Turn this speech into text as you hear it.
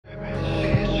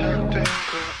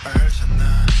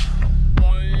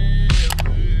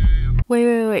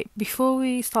Wait. Before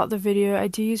we start the video, I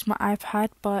do use my iPad,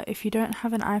 but if you don't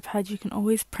have an iPad, you can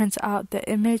always print out the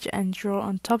image and draw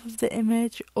on top of the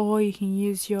image, or you can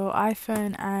use your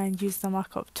iPhone and use the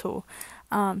markup tool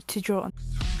to draw on.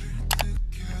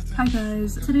 Hi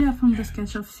guys, today I filmed a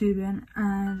sketch of Soobin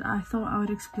and I thought I would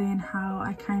explain how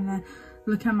I kind of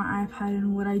look at my iPad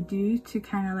and what I do to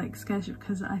kind of like sketch it,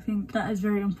 because I think that is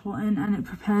very important and it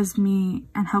prepares me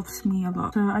and helps me a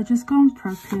lot. So I just go on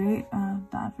Procreate,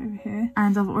 that over here,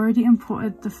 and I've already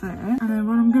imported the photo, and then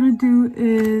what I'm gonna do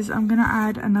is I'm gonna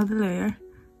add another layer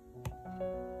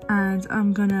and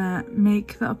I'm gonna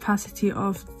make the opacity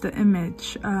of the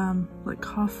image like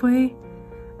halfway,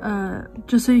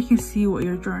 just so you can see what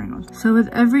you're drawing on. So with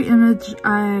every image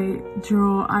I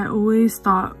draw, I always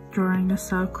start drawing a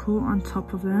circle on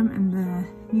top of them in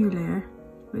the new layer.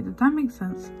 Wait, did that make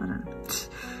sense? I don't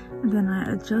know. And then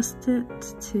I adjust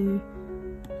it to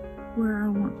where I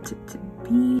want it to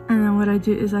be. And then what I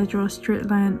do is I draw a straight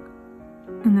line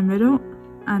in the middle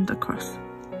and across.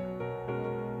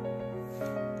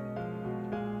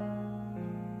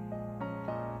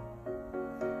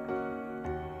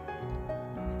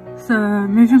 So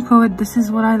moving forward, this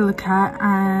is what I look at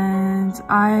and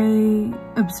I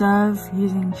observe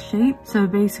using shape. So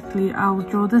basically I'll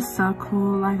draw this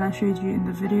circle like I showed you in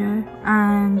the video,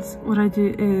 and what I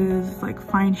do is like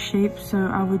find shapes. So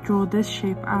I would draw this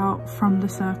shape out from the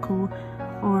circle,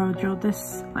 or I'll draw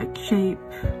this like shape,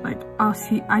 like I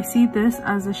see this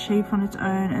as a shape on its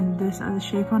own and this as a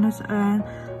shape on its own,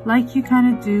 like you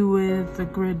kind of do with the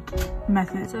grid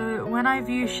method. So when I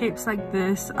view shapes like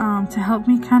this, to help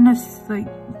me kind of like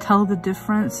tell the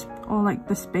difference or like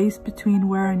the space between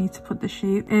where I need to put the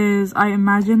shape, is I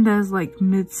imagine there's like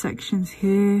mid sections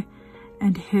here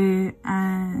and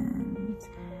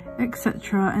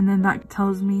etc, and then that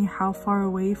tells me how far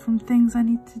away from things I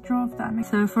need to draw, if that makes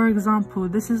sense. So for example,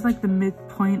 this is like the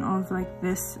midpoint of like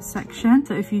this section,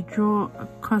 so if you draw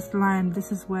across the line,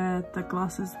 this is where the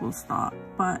glasses will start.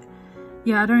 But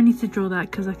yeah, I don't need to draw that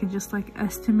because I can just like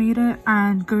estimate it.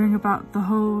 And going about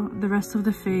the rest of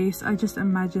the face, I just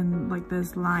imagine like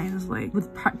there's lines. Like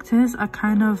with practice, I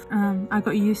kind of I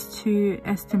got used to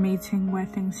estimating where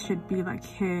things should be, like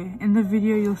here. In the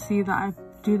video you'll see that I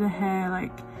do the hair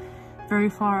like very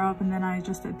far up and then I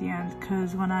adjust at the end,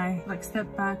 because when I like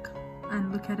step back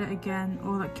and look at it again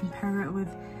or like compare it with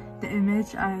the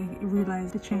image, I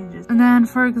realize the changes. And then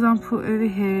for example over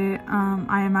here,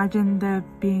 I imagine there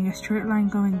being a straight line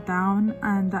going down,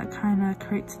 and that kind of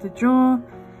creates the jaw.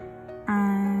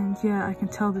 And yeah, I can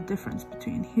tell the difference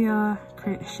between here,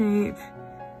 create a shape,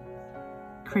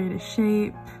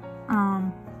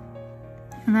 and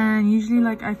then usually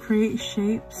like I create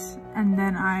shapes and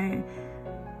then I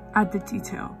add the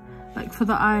detail. Like for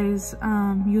the eyes,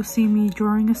 you'll see me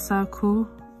drawing a circle,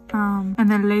 and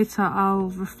then later I'll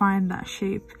refine that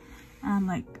shape and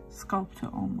like sculpt it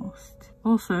almost.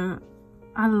 Also,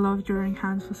 I love drawing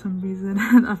hands for some reason.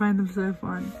 I find them so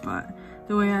fun. But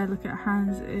the way I look at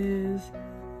hands is,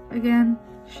 again,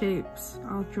 shapes.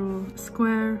 I'll draw a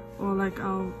square, or like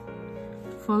I'll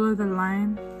follow the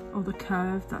line or the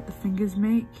curve that the fingers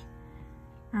make.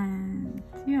 And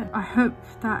yeah, I hope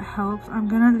that helps. I'm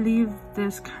gonna leave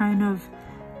this kind of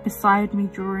beside me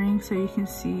drawing so you can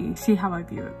see how I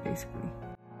view it basically.